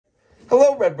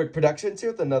Hello, Redbrick Productions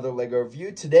here with another LEGO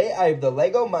review. Today I have the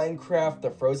LEGO Minecraft The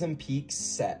Frozen Peaks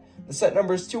set. The set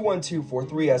number is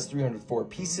 21243, has 304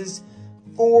 pieces,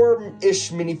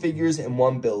 4-ish minifigures, and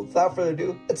 1 build. Without further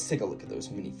ado, let's take a look at those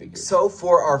minifigures. So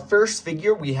for our first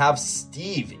figure, we have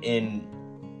Steve in,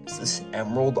 is this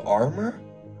emerald armor?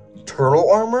 Turtle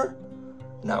armor?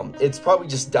 No, it's probably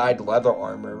just dyed leather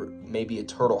armor, maybe a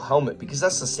turtle helmet, because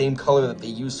that's the same color that they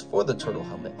used for the turtle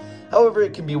helmet. However,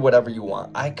 it can be whatever you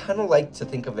want. I kind of like to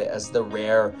think of it as the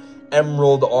rare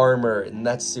emerald armor, and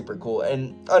that's super cool.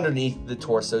 And underneath the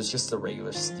torso is just the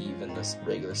regular Steve and this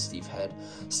regular Steve head.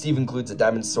 Steve includes a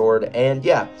diamond sword, and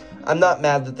yeah, I'm not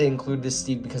mad that they included this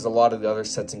Steve because a lot of the other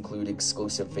sets include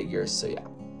exclusive figures, so yeah,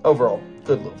 overall,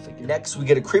 good little figure. Next, we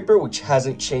get a creeper, which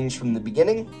hasn't changed from the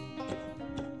beginning.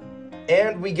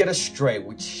 And we get a stray,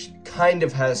 which kind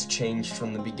of has changed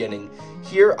from the beginning.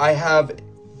 Here I have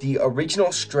the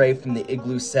original stray from the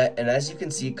Igloo set, and as you can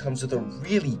see, it comes with a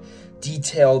really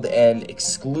detailed and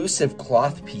exclusive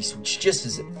cloth piece, which just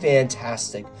is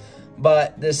fantastic.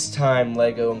 But this time,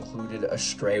 LEGO included a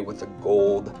stray with a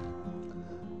gold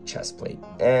chest plate.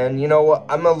 And you know what?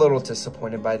 I'm a little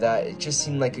disappointed by that. It just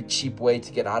seemed like a cheap way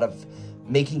to get out of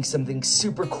making something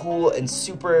super cool and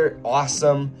super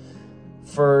awesome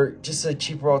for just a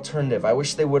cheaper alternative. I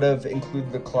wish they would have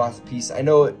included the cloth piece. I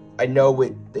know they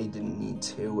didn't need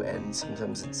to, and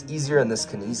sometimes it's easier and this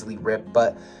can easily rip,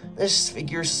 but this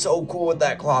figure is so cool with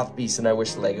that cloth piece, and I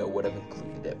wish LEGO would have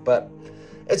included it. But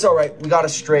it's alright. We got a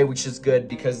stray, which is good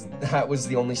because that was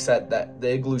the only set that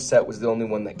the Igloo set was the only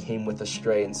one that came with a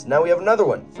stray, and so now we have another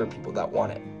one for people that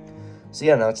want it. So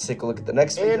yeah, now let's take a look at the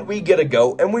next figure. And we get a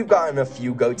goat, and we've gotten a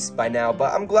few goats by now,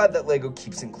 but I'm glad that LEGO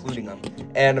keeps including them.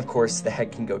 And of course, the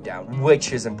head can go down,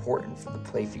 which is important for the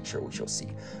play feature, which you'll see.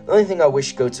 The only thing I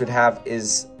wish goats would have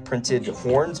is printed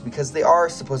horns, because they are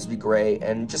supposed to be gray,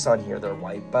 and just on here they're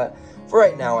white. But for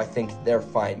right now, I think they're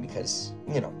fine because,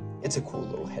 you know, it's a cool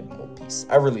little head mold piece.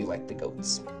 I really like the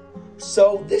goats.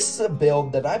 So this is a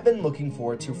build that I've been looking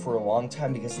forward to for a long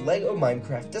time because LEGO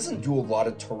Minecraft doesn't do a lot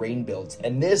of terrain builds,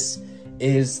 and this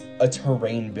is a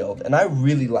terrain build, and I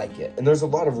really like it, and there's a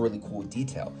lot of really cool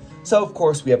detail. So of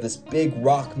course we have this big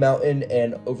rock mountain,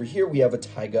 and over here we have a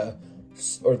taiga,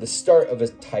 or the start of a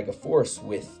taiga forest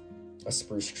with a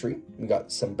spruce tree. We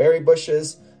got some berry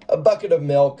bushes, a bucket of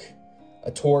milk, a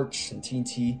torch, some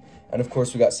TNT, and of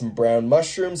course we got some brown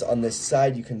mushrooms. On this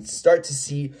side you can start to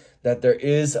see that there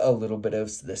is a little bit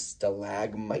of the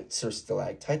stalagmites or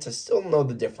stalactites. I still don't know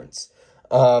the difference.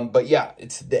 But yeah,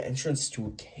 it's the entrance to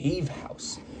a cave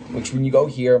house, which when you go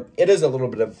here, it is a little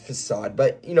bit of a facade,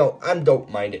 but you know, I don't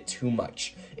mind it too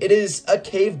much. It is a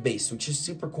cave base, which is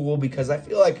super cool because I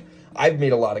feel like I've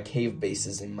made a lot of cave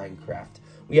bases in Minecraft.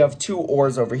 We have 2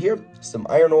 ores over here, some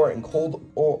iron ore and coal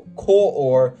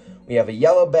ore. We have a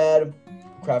yellow bed,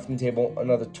 crafting table,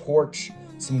 another torch,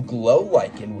 some glow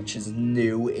lichen, which is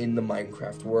new in the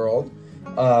Minecraft world,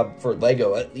 for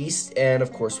LEGO at least. And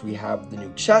of course we have the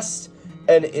new chest.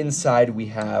 And inside we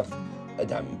have a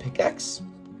diamond pickaxe,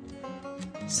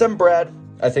 some bread,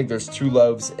 I think there's 2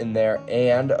 loaves in there,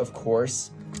 and of course,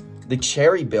 the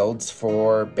cherry builds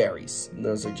for berries. And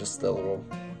those are just the little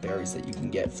berries that you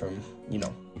can get from, you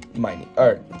know, mining,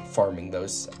 or farming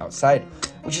those outside,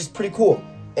 which is pretty cool.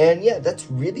 And yeah, that's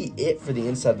really it for the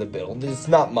inside of the build. It's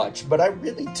not much, but I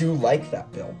really do like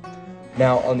that build.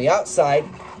 Now, on the outside,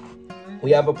 we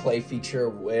have a play feature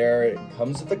where it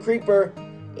comes with a creeper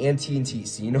and TNT,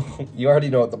 so you know, you already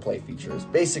know what the play feature is.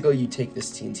 Basically, you take this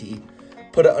TNT,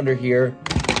 put it under here,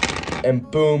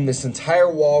 and boom, this entire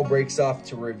wall breaks off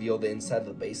to reveal the inside of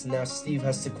the base. And now Steve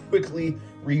has to quickly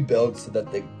rebuild so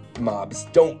that the mobs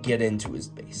don't get into his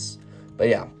base. But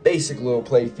yeah, basic little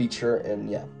play feature, and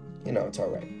yeah, you know, it's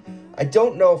alright. I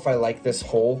don't know if I like this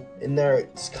hole in there.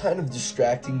 It's kind of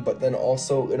distracting, but then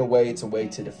also, in a way, it's a way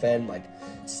to defend. Like,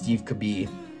 Steve could be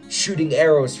shooting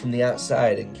arrows from the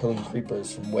outside and killing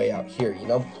creepers from way out here, you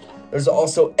know? There's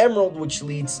also emerald, which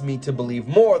leads me to believe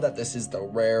more that this is the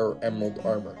rare emerald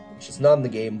armor, which is not in the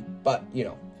game, but, you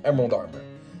know, emerald armor.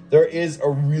 There is a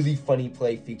really funny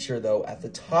play feature, though, at the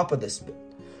top of this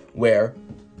build, where,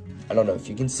 I don't know if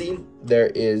you can see, there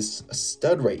is a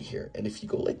stud right here, and if you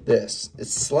go like this, it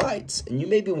slides, and you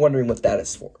may be wondering what that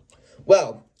is for.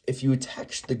 Well, if you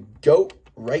attach the goat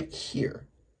right here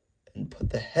and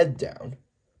put the head down,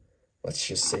 let's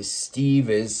just say Steve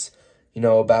is, you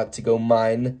know, about to go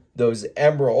mine those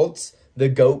emeralds, the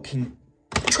goat can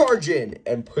charge in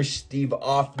and push Steve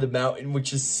off the mountain,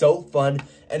 which is so fun,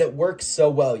 and it works so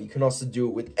well. You can also do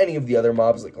it with any of the other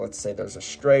mobs, like let's say there's a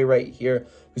stray right here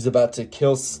who's about to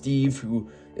kill Steve, who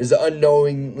is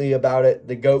unknowingly about it.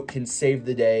 The goat can save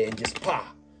the day and just,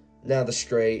 now the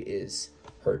stray is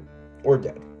hurt or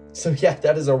dead. So yeah,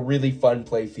 that is a really fun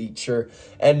play feature,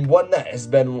 and one that has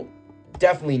been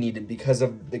definitely needed because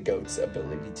of the goat's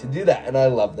ability to do that, and I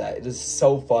love that. It is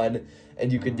so fun,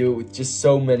 and you can do it with just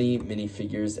so many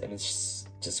minifigures, and it's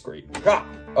just great. Ah!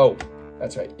 Oh,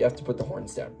 that's right, you have to put the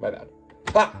horns down, my bad.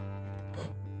 Ah!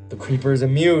 The creeper is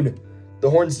immune. The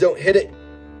horns don't hit it.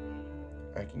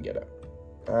 I can get it.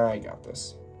 I got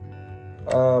this.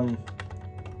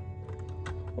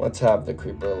 Let's have the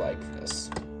creeper like this.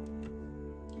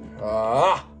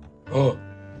 Ah! Oh,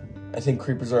 I think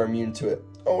creepers are immune to it.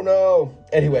 Oh no!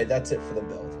 Anyway, that's it for the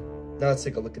build. Now let's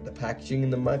take a look at the packaging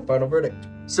and then my final verdict.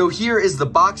 So here is the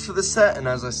box for the set, and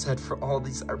as I said, for all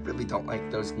these, I really don't like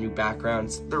those new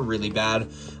backgrounds. They're really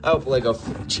bad. I hope LEGO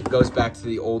goes back to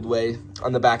the old way.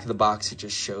 On the back of the box, it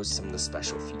just shows some of the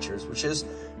special features, which is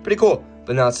pretty cool.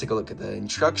 But now let's take a look at the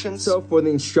instructions. So for the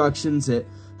instructions, it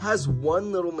has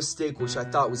one little mistake, which I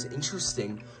thought was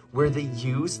interesting, where they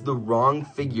used the wrong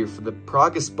figure for the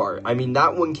progress bar. I mean,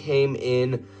 that one came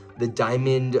in the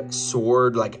diamond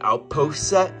sword, like, outpost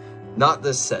set, not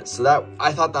this set. So that,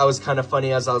 I thought that was kind of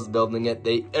funny as I was building it.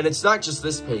 And it's not just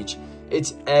this page,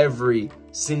 it's every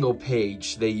single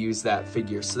page they use that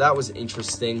figure. So that was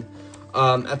interesting.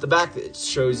 At the back, it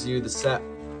shows you the set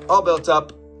all built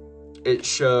up. It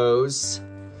shows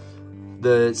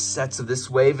the sets of this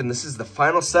wave, and this is the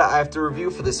final set I have to review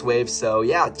for this wave. So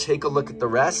yeah, take a look at the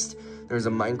rest. There's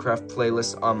a Minecraft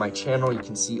playlist on my channel. You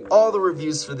can see all the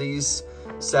reviews for these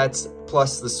sets,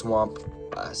 plus the swamp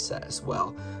set as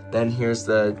well. Then here's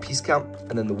the piece count,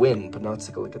 and then the win. But now let's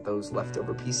take a look at those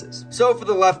leftover pieces. So for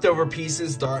the leftover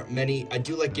pieces, there aren't many. I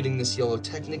do like getting this yellow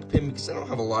Technic pin because I don't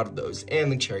have a lot of those,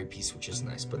 and the cherry piece, which is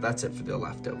nice. But that's it for the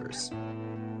leftovers.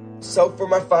 So for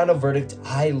my final verdict,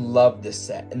 I love this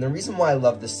set. And the reason why I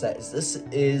love this set is this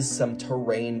is some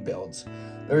terrain builds.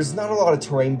 There's not a lot of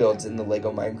terrain builds in the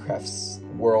LEGO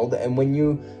Minecraft world. And when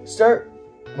you start,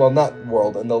 well, not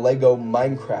world, in the LEGO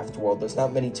Minecraft world, there's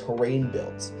not many terrain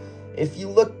builds. If you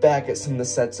look back at some of the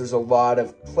sets, there's a lot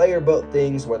of player-built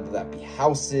things, whether that be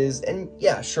houses. And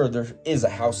yeah, sure, there is a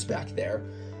house back there.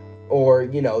 Or,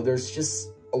 you know, there's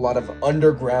just a lot of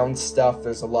underground stuff.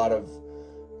 There's a lot of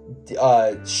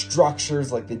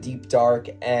structures like the deep dark,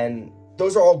 and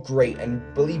those are all great, and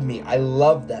believe me, I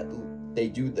love that they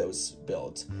do those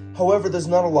builds. However, there's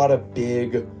not a lot of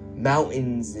big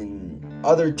mountains and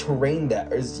other terrain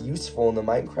that is useful in the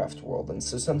Minecraft world, and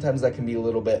so sometimes that can be a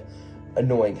little bit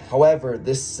annoying. However,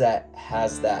 this set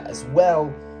has that, as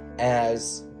well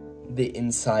as the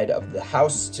inside of the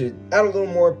house, to add a little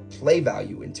more play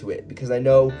value into it, because I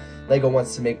know LEGO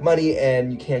wants to make money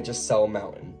and you can't just sell a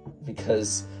mountain,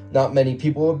 because not many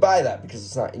people would buy that because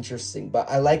it's not interesting. But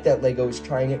I like that LEGO is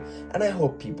trying it, and I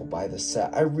hope people buy this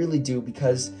set. I really do,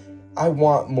 because I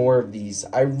want more of these.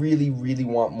 I really, really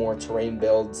want more terrain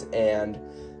builds, and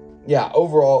yeah,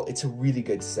 overall, it's a really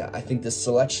good set. I think the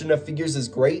selection of figures is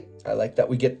great. I like that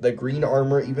we get the green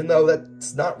armor, even though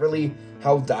that's not really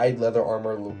how dyed leather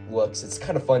armor looks. It's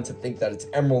kind of fun to think that it's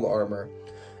emerald armor.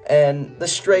 And the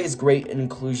stray is great in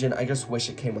inclusion. I just wish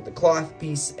it came with the cloth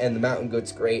piece, and the mountain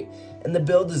goat's great, and the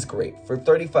build is great. For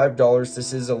 $35,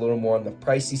 this is a little more on the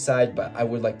pricey side, but I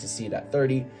would like to see it at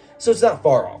 $30, so it's not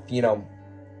far off, you know.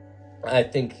 I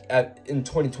think in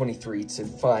 2023, it's a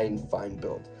fine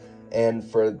build, and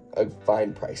for a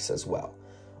fine price as well.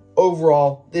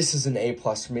 Overall, this is an A+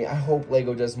 for me. I hope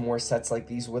LEGO does more sets like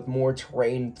these with more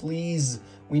terrain. Please,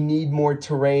 we need more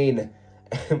terrain.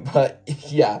 But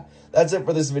yeah, that's it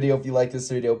for this video. If you like this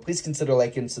video, please consider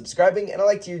liking and subscribing, and I'd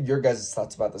like to hear your guys'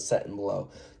 thoughts about the set in below.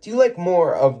 Do you like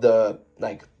more of the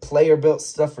like player built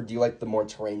stuff, or do you like the more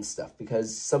terrain stuff?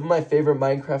 Because some of my favorite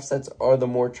Minecraft sets are the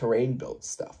more terrain built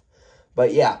stuff.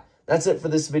 But yeah, that's it for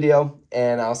this video,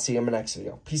 and I'll see you in my next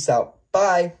video. Peace out.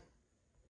 Bye.